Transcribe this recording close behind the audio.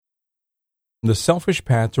The Selfish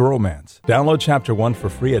Path to Romance. Download Chapter 1 for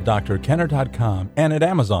free at drkenner.com and at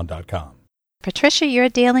amazon.com. Patricia, you're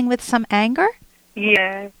dealing with some anger?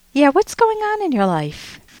 Yeah. Yeah, what's going on in your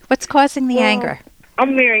life? What's causing the anger?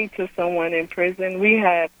 I'm married to someone in prison. We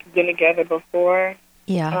had been together before,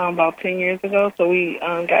 about 10 years ago, so we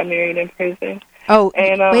got married in prison. Oh,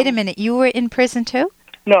 and, wait a minute. You were in prison too?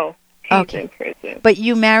 No, he's in prison. But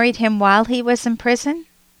you married him while he was in prison?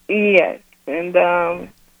 Yes,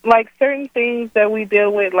 and like certain things that we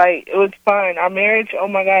deal with, like it was fine. Our marriage, oh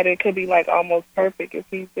my God, it could be like almost perfect if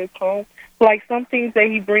he's just home. Like some things that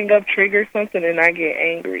he bring up trigger something and I get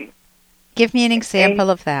angry. Give me an example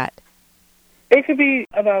of that. It could be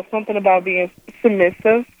about something about being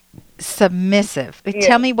submissive. Submissive. Yeah.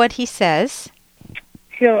 Tell me what he says.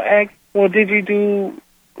 He'll ask, well, did you do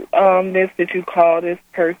this? Did you call this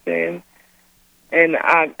person? And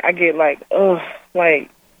I get like, ugh, like,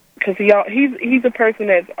 because he's a person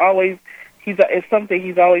that's always, it's something,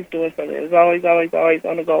 he's always doing something. It's always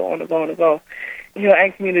on the go. He'll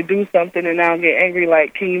ask me to do something, and I'll get angry,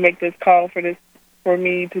 like, can you make this call for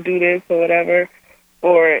me to do this or whatever?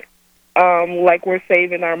 Or, like, we're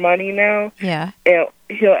saving our money now. Yeah. And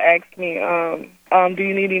he'll ask me, do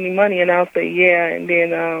you need any money? And I'll say, yeah. And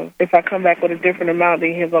then if I come back with a different amount,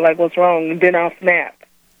 then he'll go, like, what's wrong? And then I'll snap.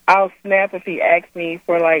 I'll snap if he asks me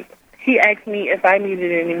for, like, he asked me if I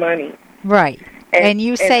needed any money. Right. And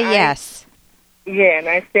you say yes. Yeah, and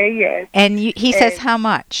I say yes. And he says how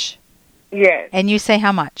much? Yes. And you say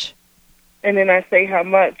how much? And then I say how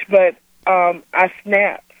much, but I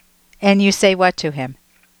snap. And you say what to him?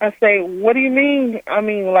 I say, what do you mean? I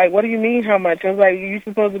mean, like, what do you mean how much? I was like, you're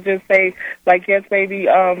supposed to just say, like, yes, baby,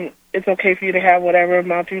 it's okay for you to have whatever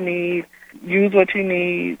amount you need. Use what you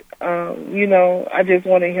need. I just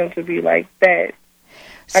wanted him to be like that.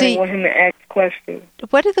 I didn't want him to ask questions.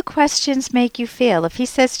 What do the questions make you feel? If he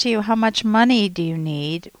says to you, how much money do you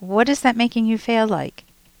need, what is that making you feel like?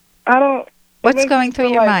 What's going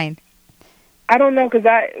through your mind? I don't know, because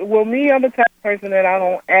I'm the type of person that I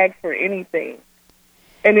don't ask for anything.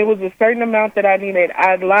 And it was a certain amount that I needed.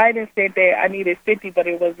 I lied and said that I needed 50, but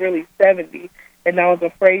it was really 70. And I was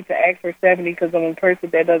afraid to ask for 70 because I'm a person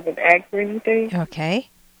that doesn't ask for anything. Okay.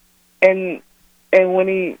 And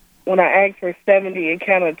when I asked for 70, it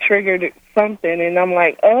kind of triggered something, and I'm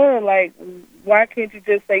like, why can't you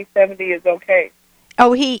just say 70 is okay?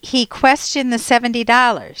 Oh, he questioned the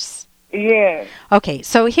 $70. Yeah. Okay,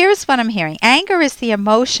 so here's what I'm hearing. Anger is the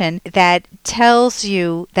emotion that tells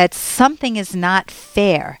you that something is not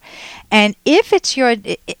fair. And if it's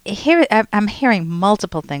I'm hearing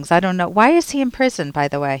multiple things. I don't know. Why is he in prison, by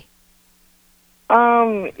the way?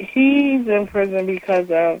 He's in prison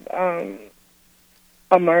because of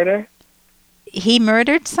a murder. He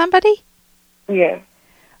murdered somebody? Yeah.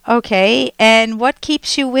 Okay, and what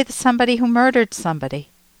keeps you with somebody who murdered somebody?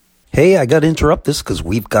 Hey, I got to interrupt this because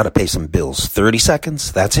we've got to pay some bills. 30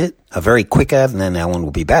 seconds, that's it. A very quick ad, and then Ellen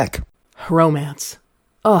will be back. Romance.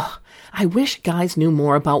 Ugh, I wish guys knew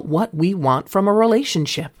more about what we want from a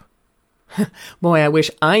relationship. Boy, I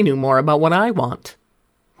wish I knew more about what I want.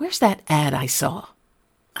 Where's that ad I saw?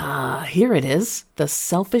 Here it is. The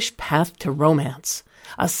Selfish Path to Romance.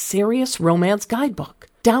 A serious romance guidebook.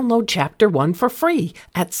 Download Chapter 1 for free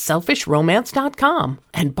at selfishromance.com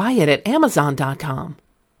and buy it at amazon.com.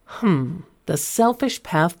 The Selfish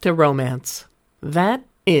Path to Romance. That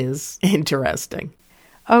is interesting.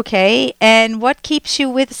 Okay, and what keeps you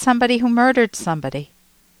with somebody who murdered somebody?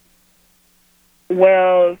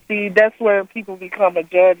 Well, see, that's where people become a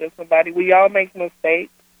judge of somebody. We all make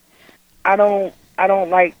mistakes. I don't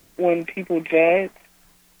like when people judge.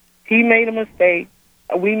 He made a mistake.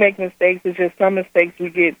 We make mistakes. It's just some mistakes we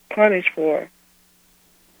get punished for.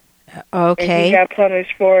 Okay. And he got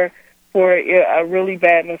punished for a really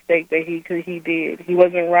bad mistake that he did. He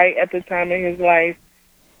wasn't right at the time in his life.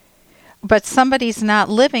 But somebody's not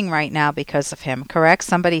living right now because of him, correct?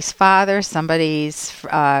 Somebody's father, somebody's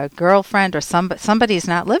girlfriend, or somebody's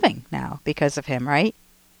not living now because of him, right?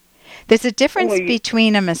 There's a difference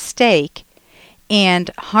between a mistake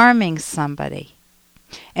and harming somebody.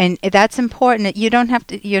 And that's important. You don't have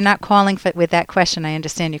to. You're not calling with that question. I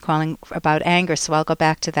understand you're calling about anger, so I'll go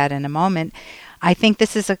back to that in a moment. I think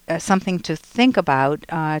this is something to think about,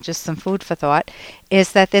 just some food for thought,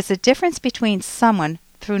 is that there's a difference between someone,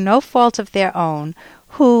 through no fault of their own,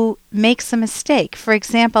 who makes a mistake. For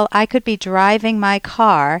example, I could be driving my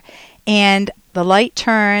car, and the light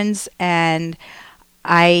turns, and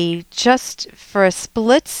I just, for a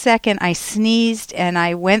split second, I sneezed and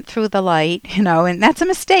I went through the light, and that's a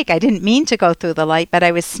mistake. I didn't mean to go through the light, but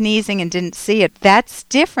I was sneezing and didn't see it. That's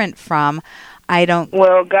different from,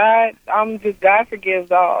 Well, God forgives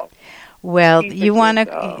all. Well, He you want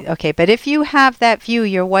forgives all. to, okay, but if you have that view,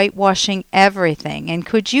 you're whitewashing everything. And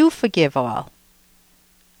could you forgive all?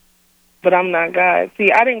 But I'm not God.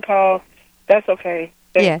 See, I didn't call. That's okay.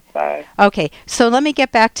 Yeah. Bye. Okay, so let me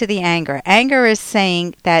get back to the anger. Anger is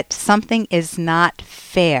saying that something is not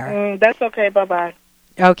fair. That's okay. Bye-bye.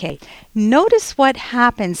 Okay, notice what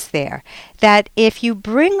happens there. That if you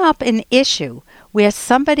bring up an issue where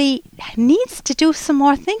somebody needs to do some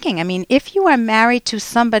more thinking, I mean, if you are married to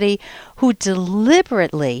somebody who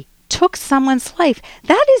deliberately took someone's life,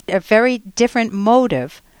 that is a very different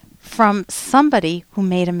motive from somebody who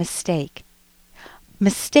made a mistake.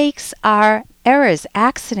 Mistakes are errors,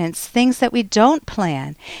 accidents, things that we don't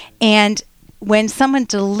plan. And when someone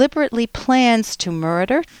deliberately plans to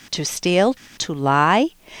murder, to steal, to lie,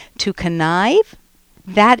 to connive,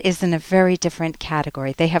 that is in a very different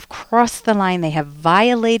category. They have crossed the line. They have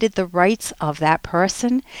violated the rights of that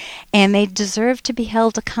person, and they deserve to be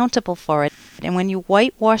held accountable for it. And when you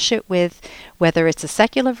whitewash it with, whether it's a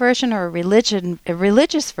secular version or a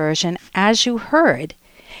religious version, as you heard,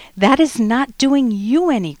 that is not doing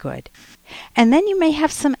you any good. And then you may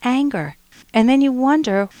have some anger. And then you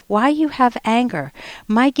wonder why you have anger.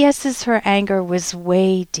 My guess is her anger was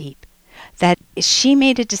way deep. That she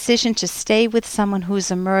made a decision to stay with someone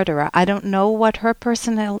who's a murderer. I don't know what her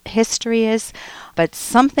personal history is, but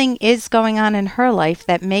something is going on in her life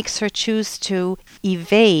that makes her choose to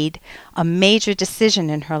evade a major decision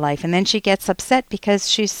in her life. And then she gets upset because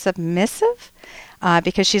she's submissive?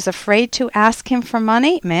 Because she's afraid to ask him for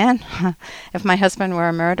money. Man, if my husband were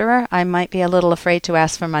a murderer, I might be a little afraid to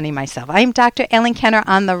ask for money myself. I'm Dr. Ellen Kenner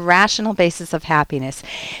on the rational basis of happiness.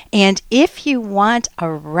 And if you want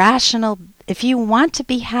if you want to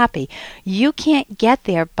be happy, you can't get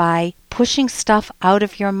there by pushing stuff out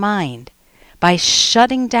of your mind, by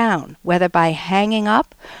shutting down, whether by hanging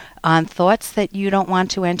up on thoughts that you don't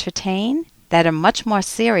want to entertain, that are much more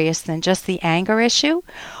serious than just the anger issue,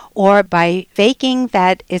 or by faking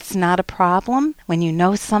that it's not a problem when you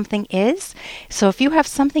know something is. So if you have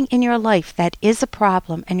something in your life that is a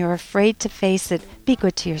problem and you're afraid to face it, be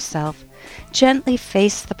good to yourself. Gently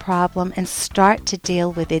face the problem and start to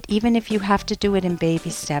deal with it, even if you have to do it in baby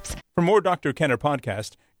steps. For more Dr. Kenner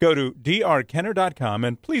podcast, go to drkenner.com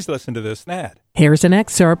and please listen to this ad. Here's an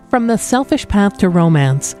excerpt from The Selfish Path to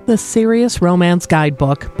Romance, the Serious Romance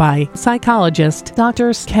Guidebook by psychologists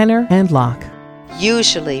Drs. Kenner and Locke.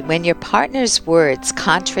 Usually, when your partner's words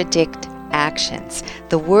contradict actions,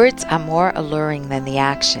 the words are more alluring than the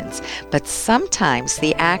actions, but sometimes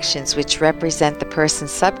the actions, which represent the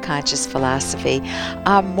person's subconscious philosophy,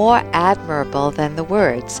 are more admirable than the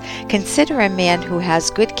words. Consider a man who has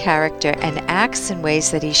good character and acts in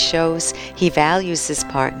ways that he shows he values his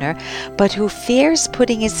partner, but who fears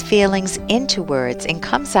putting his feelings into words and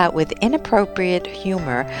comes out with inappropriate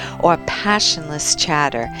humor or passionless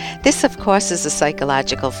chatter. This, of course, is a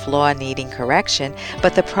psychological flaw needing correction,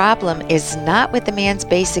 but the problem is not with the man's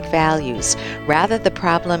basic values. Rather, the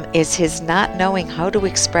problem is his not knowing how to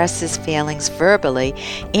express his feelings verbally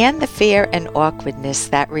and the fear and awkwardness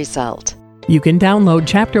that result. You can download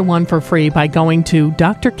Chapter 1 for free by going to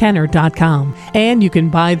drkenner.com, and you can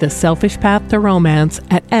buy The Selfish Path to Romance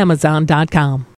at amazon.com.